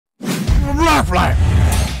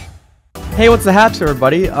Hey, what's the haps,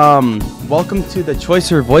 everybody? Welcome to the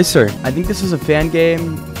Choicer Voicer. I think this is a fan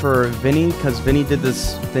game for Vinny, because Vinny did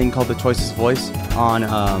this thing called the Choices Voice on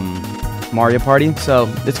Mario Party.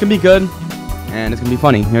 So it's gonna be good, and it's gonna be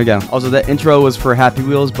funny. Here we go. Also, the intro was for Happy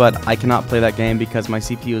Wheels, but I cannot play that game because my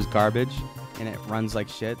CPU is garbage, and it runs like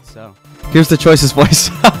shit, so. Here's the Choices Voice.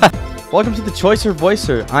 Welcome to the Choicer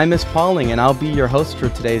Voicer. I'm Miss Pauling, and I'll be your host for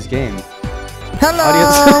today's game.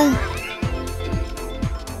 Hello!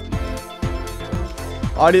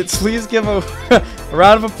 Audience, please give a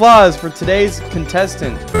round of applause for today's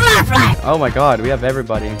contestant. Oh my god, we have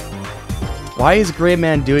everybody. Why is Gray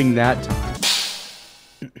Man doing that time?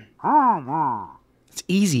 It's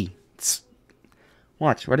easy.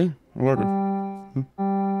 Watch, ready?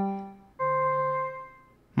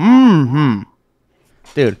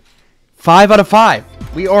 Dude, 5 out of 5.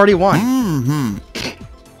 We already won.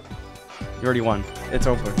 You already won. It's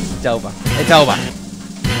over. It's over. It's over.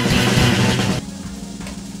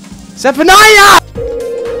 Zephaniah!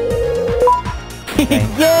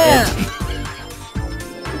 Yeah!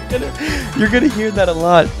 You're gonna hear that a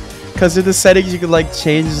lot, because in the settings you can like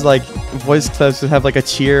change like voice clips to have like a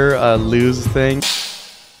cheer, lose thing.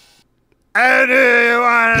 I'm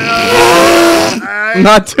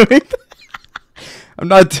not doing that. I'm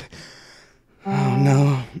not. Oh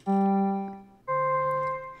no.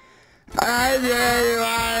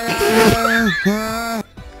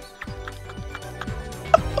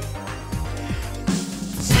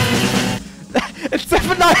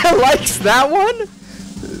 Zephaniah likes that one?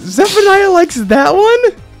 Zephaniah likes that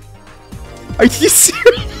one? Are you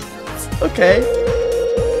serious? Okay.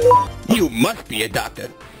 You must be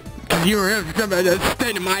adopted. You're in a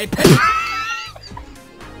state of my opinion.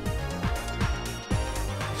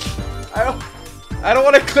 I don't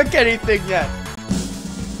want to click anything yet.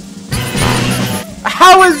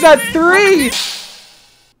 How is that 3?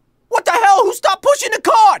 What the hell? Who stopped pushing the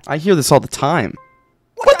cart? I hear this all the time.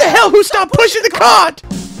 What the hell? Who stopped pushing the cart?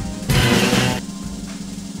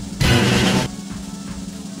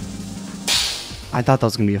 I thought that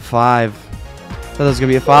was gonna be a 5. I thought that was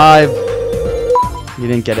gonna be a 5. You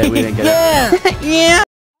didn't get it. We didn't get it. Yeah!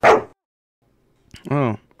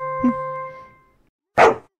 Oh.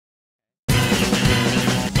 I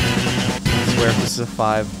swear if this is a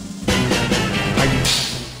 5.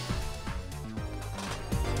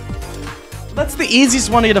 That's the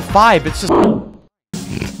easiest one to get a 5. It's just.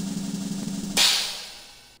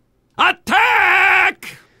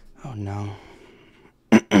 Attack! Oh no.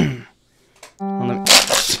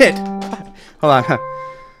 Shit! Hold on.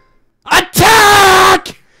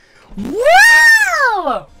 Attack!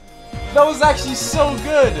 Wow! That was actually so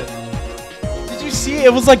good. Did you see it?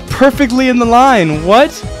 It was like perfectly in the line.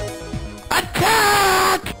 What?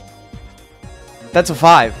 Attack! That's a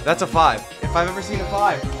 5. That's a 5. If I've ever seen a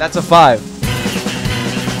 5, that's a 5.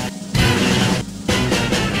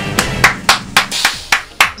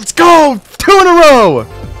 Let's go! 2 in a row!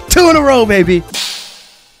 2 in a row, baby!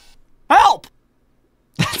 Help!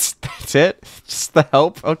 That's it? Just the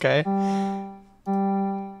help? Okay.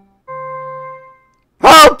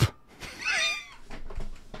 Help!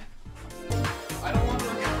 I don't want to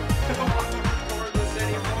record this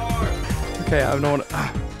anymore. Okay, I don't want to.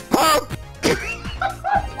 Help!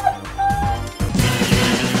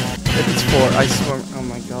 If it's 4, I swear. Oh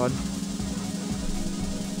my god.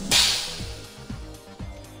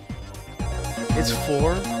 It's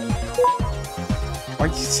 4? Are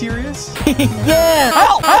you serious? Yeah!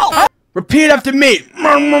 Help! Help! Help! Repeat after me.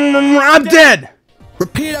 I'm dead.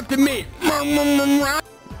 Repeat after me.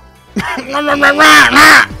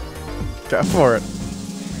 Go for it.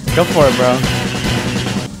 Go for it, bro.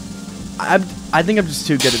 I think I'm just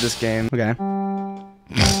too good at this game. Okay.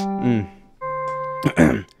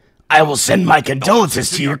 I will send my condolences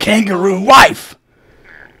to your kangaroo wife!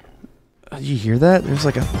 Did you hear that? There's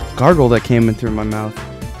like a gargle that came in through my mouth.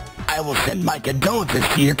 I will send my condolences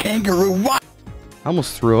to your kangaroo wife. I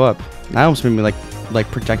almost threw up. That almost made me like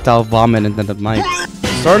projectile vomit into the mic.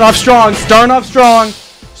 Starting off strong. Starting off strong.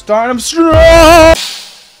 Starting off strong.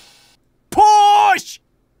 Push!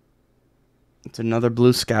 It's another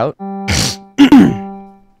blue scout.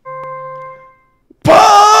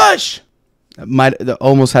 Push! That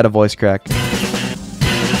almost had a voice crack.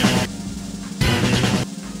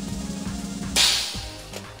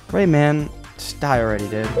 Great, man. Just die already,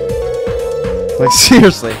 dude. Like,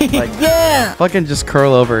 seriously. Like, Yeah! fucking just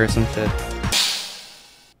curl over or some shit.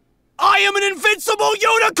 I am an invincible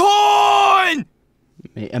unicorn!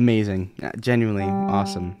 Amazing. Genuinely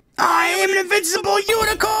awesome. I am an invincible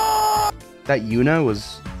unicorn! That unicorn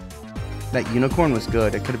was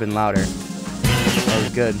good. It could have been louder. That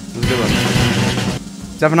was good. That was a good one.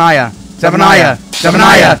 Zephaniah! Zephaniah!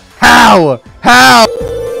 Zephaniah! How? How?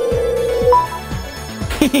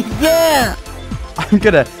 Yeah! I'm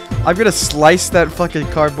gonna slice that fucking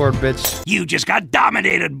cardboard bitch. You just got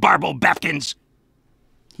dominated, Barble Bepkins.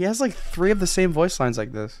 He has like 3 of the same voice lines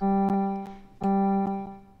like this.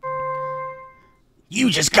 You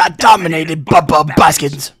just got dominated, Bubba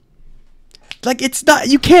Baskins. Like, it's not,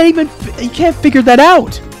 you can't figure that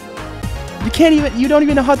out. You don't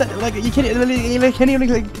even know how that, like, you can't even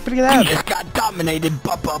like, figure that out. You just got dominated,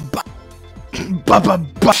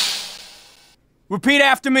 Repeat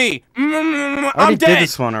after me. I I'm already dead. did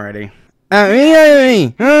this one already.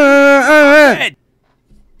 Dead.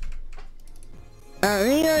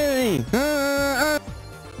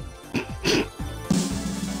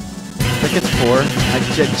 That gets 4. I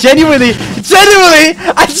genuinely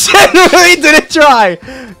didn't try.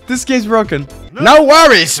 This game's broken. No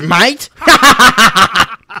worries, mate.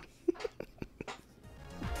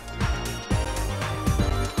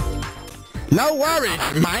 No worries,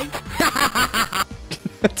 Mike.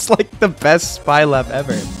 It's like the best spy lab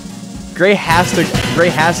ever. Gray has to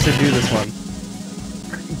do this one.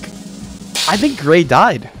 I think Gray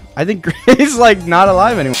died. I think Gray's like not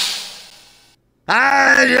alive anymore.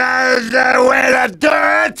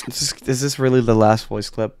 Is this really the last voice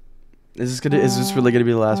clip? Is this really gonna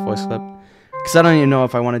be the last voice clip? Cause I don't even know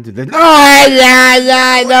if I want to do this.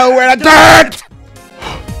 I know where the dirt.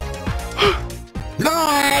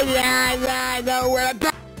 I know where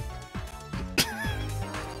the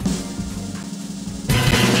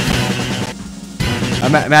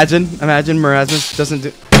Imagine Marasmus doesn't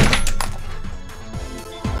do.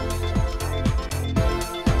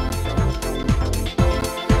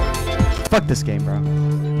 Fuck this game, bro.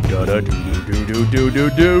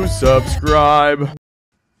 Subscribe.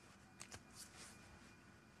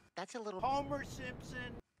 That's a little Homer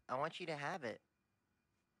Simpson. I want you to have it.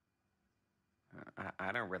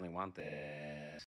 I don't really want this.